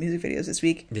watched a lot of music videos this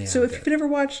week. Yeah, so if you've never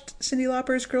watched Cyndi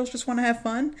Lauper's Girls Just Want to Have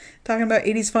Fun, talking about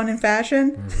 80s fun and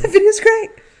fashion, the video's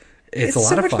great. It's a lot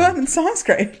so of much fun and the song's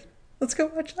great. Let's go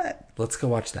watch that. Let's go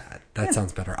watch that. That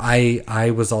sounds better.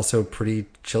 I was also pretty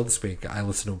chill this week. I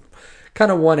listened to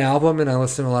kind of one album and I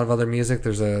listened to a lot of other music.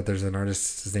 There's an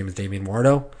artist, his name is Damian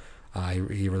Wardo.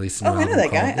 He released an album. I know that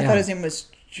guy. Called, I thought his name was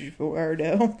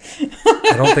Eduardo.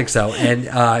 I don't think so. And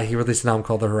he released an album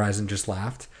called The Horizon Just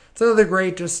Laughed. It's another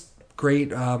great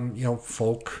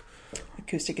folk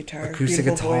acoustic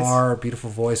guitar,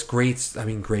 beautiful voice, great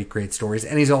stories.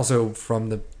 And he's also from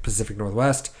the Pacific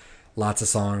Northwest. Lots of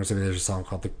songs. I mean, there's a song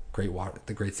called The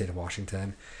Great State of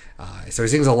Washington. So he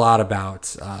sings a lot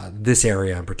about this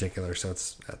area in particular. So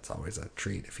that's always a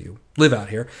treat if you live out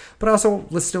here. But I also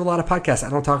listen to a lot of podcasts. I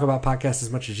don't talk about podcasts as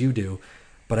much as you do,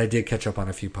 but I did catch up on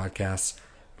a few podcasts.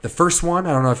 The first one,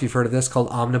 I don't know if you've heard of this, called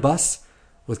Omnibus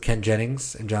with Ken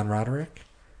Jennings and John Roderick.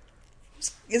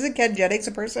 Isn't Ken Jennings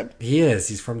a person? He is.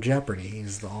 He's from Jeopardy.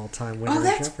 He's the all-time winner of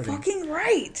Jeopardy. Oh, that's fucking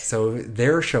right. So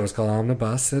their show is called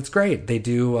Omnibus. It's great. They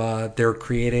do. They're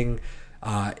creating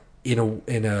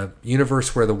in a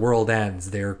universe where the world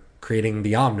ends. They're creating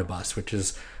the Omnibus, which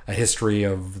is a history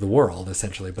of the world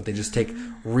essentially. But they just take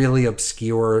really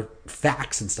obscure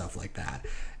facts and stuff like that,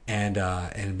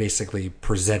 and basically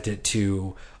present it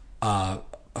to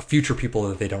future people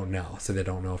that they don't know. So they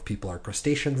don't know if people are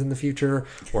crustaceans in the future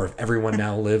or if everyone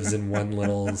now lives in one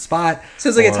little spot. So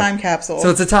it's like a time capsule. So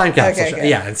it's a time capsule show. Okay.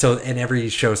 Yeah. And every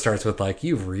show starts with like,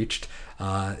 you've reached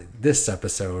this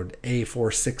episode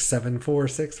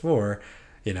A467464,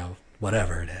 you know,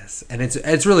 whatever it is. And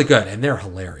it's really good. And they're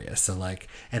hilarious. So like,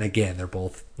 and again, they're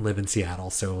both live in Seattle.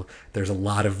 So there's a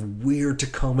lot of weird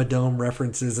Tacoma Dome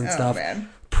references and stuff. Man.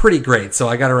 Pretty great. So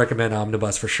I got to recommend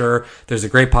Omnibus for sure. There's a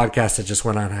great podcast that just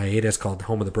went on hiatus called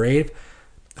Home of the Brave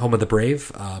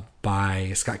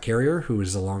by Scott Carrier, who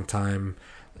is a longtime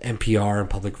NPR and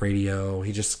public radio.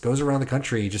 He just goes around the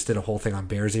country. He just did a whole thing on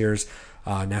Bears Ears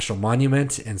National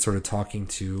Monument and sort of talking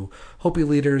to Hopi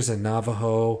leaders and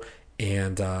Navajo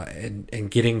and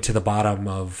getting to the bottom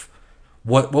of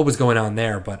what was going on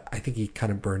there. But I think he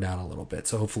kind of burned out a little bit.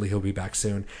 So hopefully he'll be back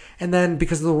soon. And then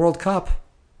because of the World Cup,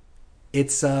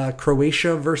 it's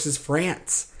Croatia versus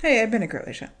France. Hey, I've been to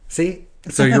Croatia. See?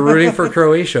 So you're rooting for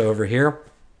Croatia over here.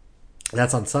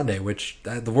 That's on Sunday, which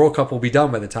the World Cup will be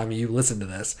done by the time you listen to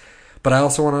this. But I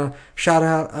also want to shout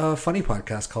out a funny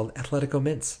podcast called Athletico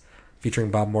Mints,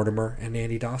 featuring Bob Mortimer and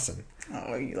Andy Dawson.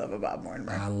 Oh, you love a Bob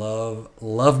Mortimer. I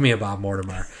love me a Bob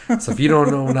Mortimer. So if you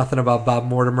don't know nothing about Bob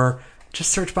Mortimer,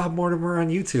 just search Bob Mortimer on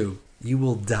YouTube. You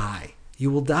will die.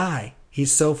 You will die.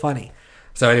 He's so funny.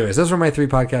 So anyways, those were my 3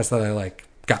 podcasts that I like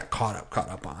got caught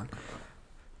up on.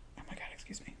 Oh my God,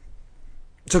 excuse me.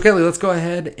 So Kelly, let's go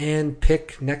ahead and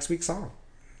pick next week's song,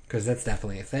 because that's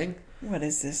definitely a thing. What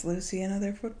is this, Lucy?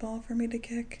 Another football for me to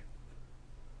kick?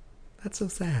 That's so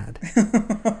sad.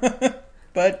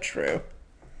 But true.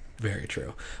 Very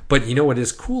true. But you know what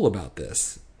is cool about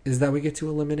this is that we get to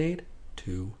eliminate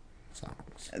 2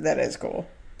 songs. That is cool.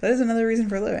 That is another reason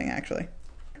for living, actually.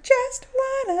 Just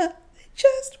wanna.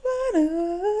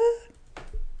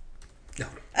 No.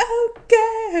 Oh,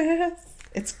 guess.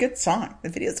 It's a good song. The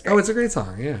video's great. Oh, it's a great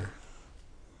song, yeah.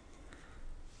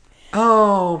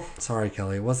 Oh, sorry,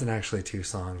 Kelly. It wasn't actually 2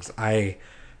 songs.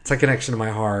 It's a Connection to My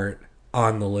Heart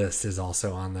on the list is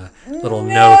also on the little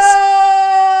notes.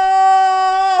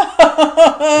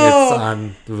 It's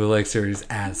on the Bootleg series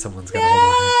ad. Someone's got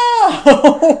a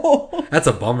hold on it. That's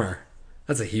a bummer.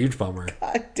 That's a huge bummer.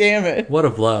 God damn it. What a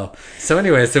blow. So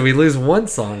anyway, so we lose 1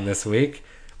 song this week.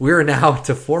 We are now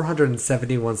to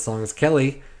 471 songs.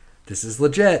 Kelly, this is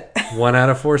legit. 1 out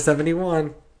of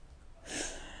 471.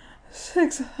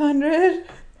 600.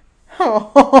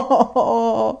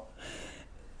 Oh.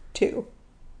 2.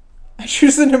 I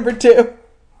choose the number 2. You're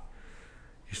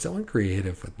so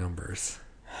uncreative with numbers.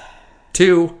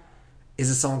 2 is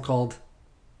a song called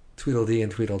Tweedledee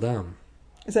and Tweedledum.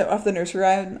 Is that off the Nursery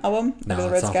Rhyme album? No, Under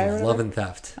the it's Red off Sky or of whatever? Love and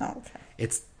Theft. Oh, okay.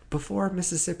 It's before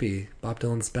Mississippi, Bob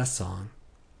Dylan's best song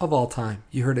of all time.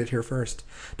 You heard it here first.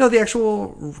 No, the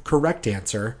actual correct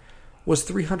answer was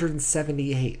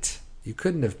 378. You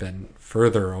couldn't have been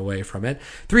further away from it.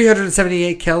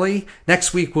 378, Kelly.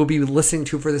 Next week we'll be listening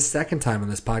to, for the second time on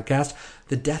this podcast,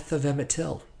 The Death of Emmett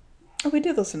Till. Oh, we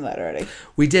did listen to that already.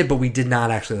 We did, but we did not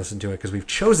actually listen to it because we've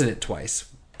chosen it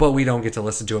twice. But we don't get to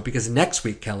listen to it because next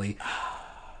week, Kelly,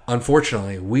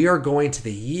 unfortunately, we are going to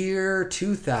the year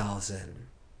 2000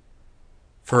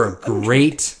 for a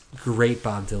great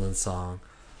Bob Dylan song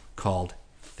called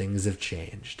Things Have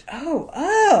Changed.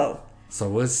 Oh. So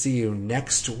we'll see you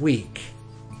next week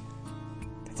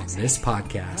on this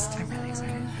podcast. I'm really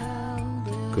excited.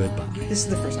 Goodbye. This is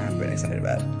the first time I've been excited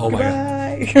about it. Oh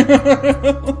my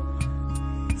God.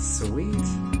 Sweet.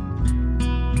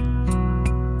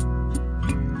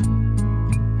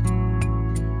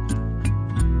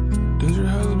 Does your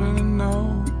husband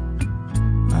know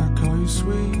I call you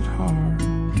sweetheart?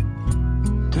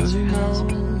 Does he know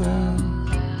that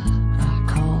I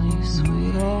call you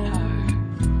sweetheart?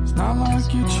 It's not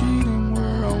like you're cheating,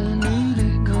 we're only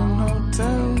meeting in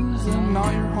hotels and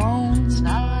not your home. It's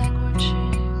not like we're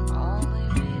cheating,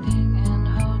 only meeting in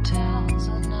hotels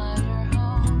and not your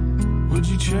home. Would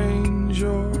you change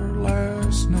your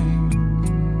last name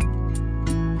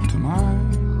to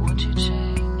mine? Would you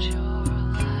change your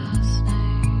last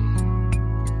name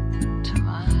to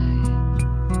mine?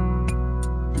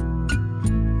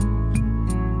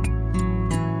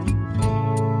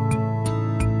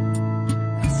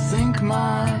 I think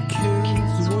my kids